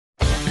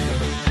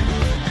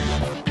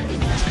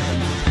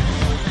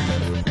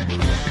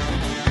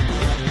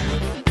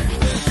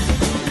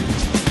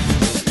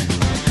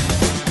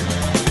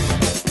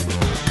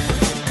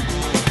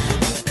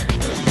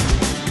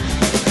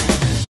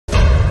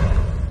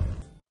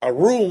a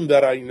room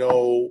that I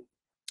know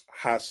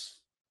has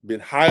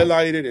been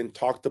highlighted and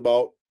talked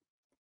about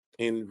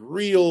in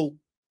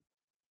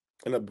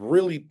a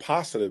really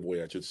positive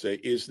way, I should say,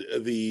 is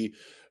the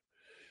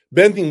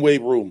bending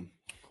wave room,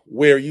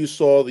 where you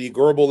saw the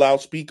Gerbil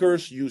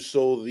loudspeakers, you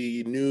saw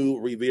the new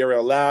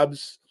Riviera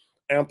Labs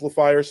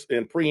amplifiers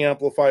and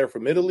preamplifier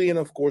from Italy, and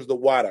of course the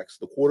Wadax,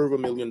 the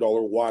 $250,000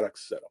 Wadax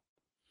setup.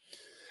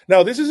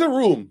 Now, this is a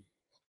room,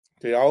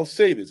 okay, I'll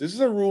say this. This is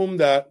a room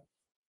that,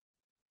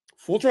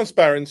 full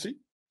transparency,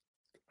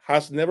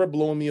 has never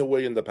blown me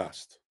away in the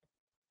past.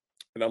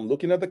 And I'm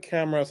looking at the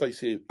camera as I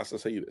say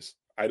this.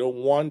 I don't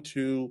want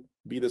to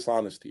be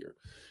dishonest here.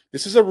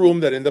 This is a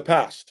room that in the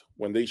past,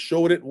 when they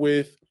showed it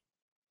with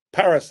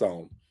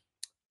Parasound,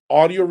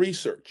 Audio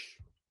Research,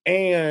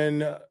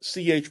 and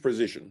CH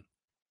Precision,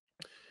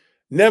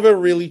 never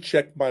really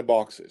checked my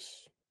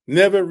boxes,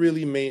 never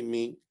really made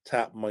me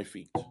tap my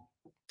feet.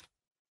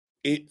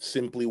 It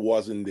simply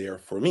wasn't there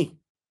for me.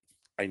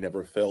 I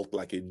never felt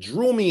like it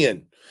drew me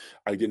in.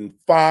 I didn't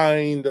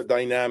find the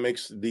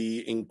dynamics,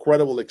 the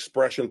incredible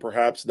expression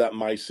perhaps that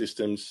my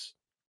systems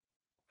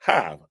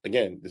have.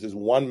 Again, this is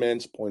one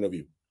man's point of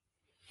view.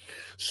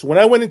 So when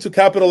I went into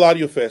Capital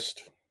Audio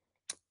Fest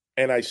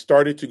and I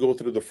started to go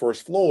through the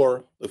first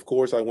floor, of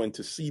course, I went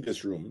to see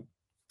this room.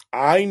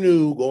 I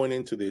knew going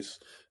into this,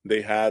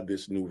 they had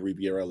this new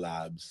Riviera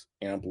Labs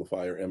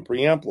amplifier and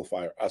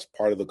preamplifier as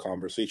part of the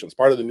conversation, as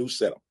part of the new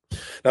setup.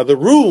 Now, the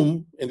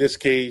room in this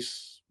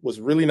case was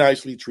really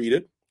nicely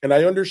treated. And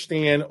I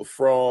understand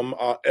from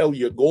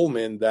Elliot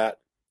Goldman that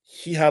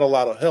he had a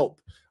lot of help.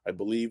 I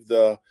believe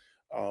the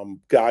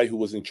guy who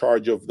was in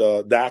charge of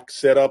the DAC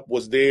setup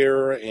was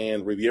there,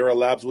 and Riviera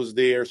Labs was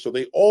there. So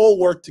they all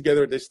worked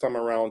together this time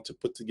around to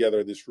put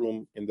together this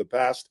room. In the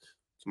past,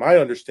 to my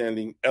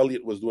understanding,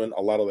 Elliot was doing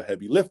a lot of the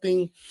heavy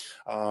lifting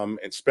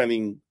and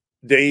spending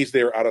days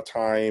there at a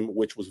time,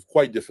 which was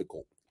quite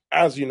difficult.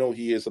 As you know,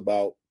 he is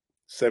about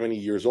 70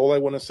 years old, I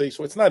want to say.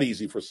 So it's not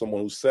easy for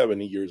someone who's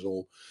 70 years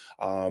old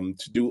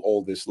to do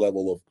all this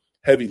level of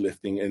heavy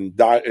lifting and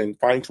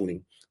fine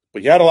tuning.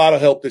 But he had a lot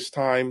of help this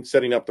time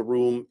setting up the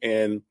room,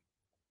 and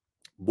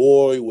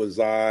boy, was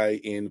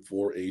I in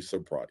for a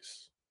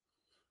surprise.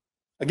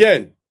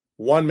 Again,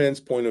 one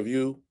man's point of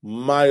view,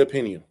 my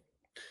opinion.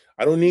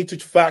 I don't need to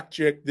fact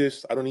check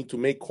this. I don't need to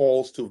make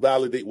calls to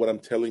validate what I'm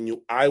telling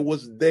you. I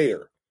was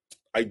there.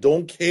 I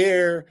don't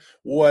care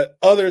what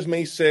others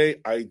may say.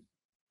 I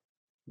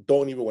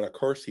don't even want to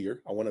curse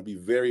here. I want to be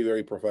very,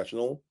 very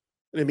professional.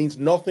 And it means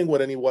nothing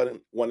what anyone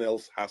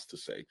else has to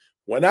say.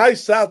 When I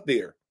sat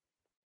there,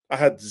 I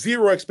had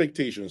zero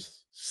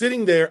expectations.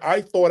 Sitting there,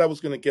 I thought I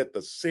was going to get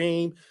the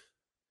same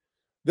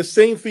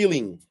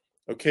feeling,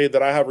 okay,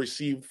 that I have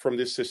received from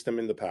this system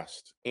in the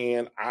past.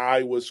 And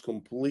I was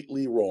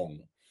completely wrong.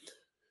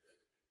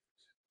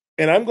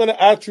 And I'm going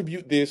to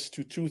attribute this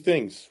to two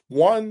things.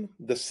 One,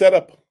 the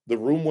setup, the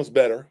room was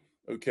better,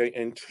 okay?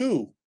 And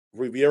two,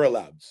 Riviera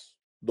Labs.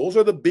 Those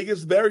are the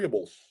biggest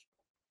variables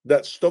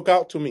that stuck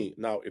out to me.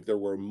 Now, if there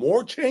were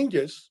more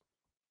changes,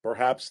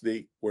 perhaps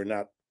they were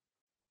not.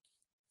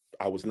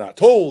 I was not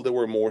told there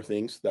were more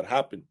things that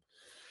happened,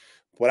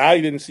 but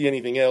I didn't see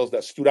anything else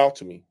that stood out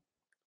to me.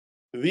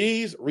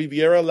 These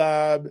Riviera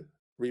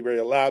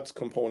Labs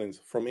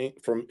components from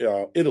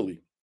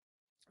Italy,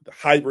 the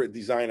hybrid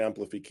design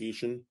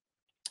amplification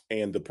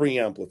and the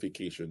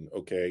preamplification,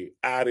 okay,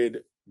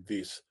 added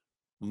this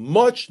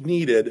much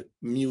needed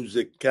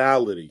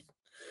musicality,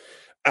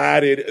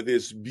 added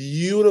this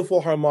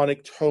beautiful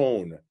harmonic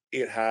tone.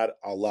 It had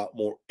a lot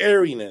more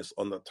airiness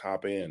on the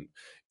top end.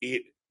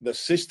 The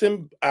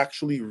system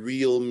actually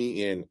reeled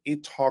me in.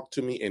 It talked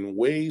to me in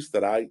ways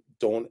that I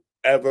don't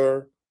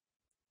ever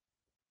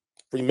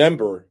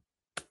remember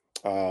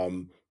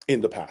in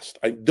the past.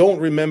 I don't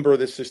remember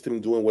the system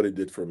doing what it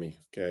did for me,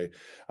 okay?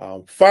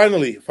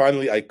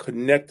 Finally, I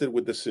connected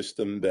with the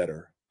system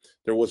better.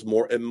 There was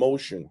more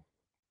emotion,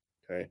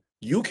 okay?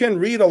 You can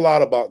read a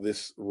lot about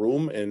this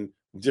room in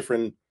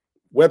different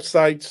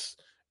websites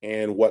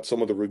and what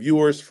some of the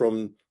reviewers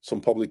from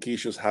some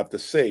publications have to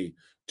say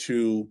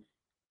to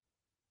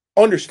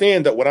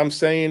understand that what I'm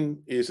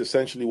saying is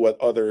essentially what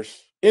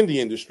others in the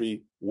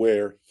industry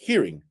were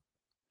hearing.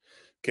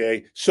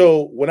 Okay,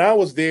 so when I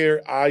was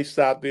there, I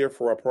sat there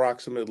for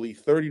approximately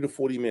 30 to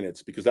 40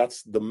 minutes because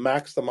that's the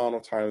max amount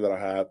of time that I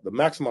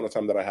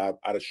have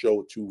at a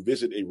show to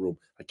visit a room.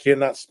 I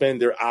cannot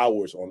spend their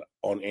hours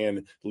on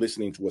end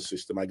listening to a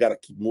system. I got to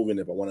keep moving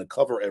if I want to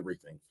cover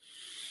everything.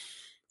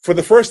 For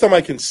the first time,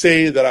 I can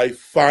say that I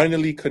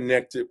finally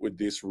connected with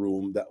this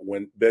room that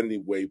when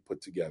Bending Wave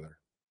put together.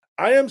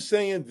 I am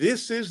saying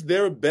this is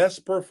their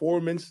best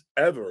performance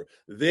ever.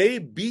 They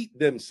beat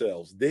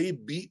themselves. They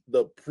beat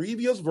the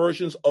previous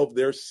versions of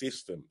their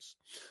systems.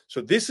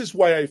 So this is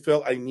why I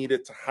felt I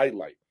needed to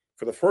highlight.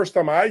 For the first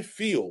time, I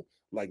feel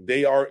like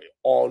they are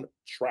on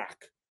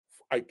track.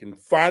 I can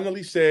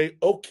finally say,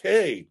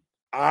 okay,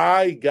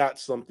 I got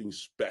something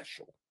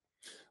special.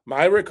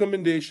 My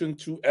recommendation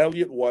to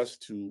Elliot was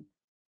to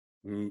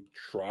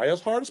try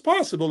as hard as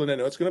possible, and I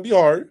know it's going to be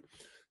hard,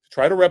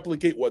 try to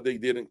replicate what they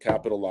did in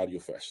Capital Audio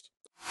Fest.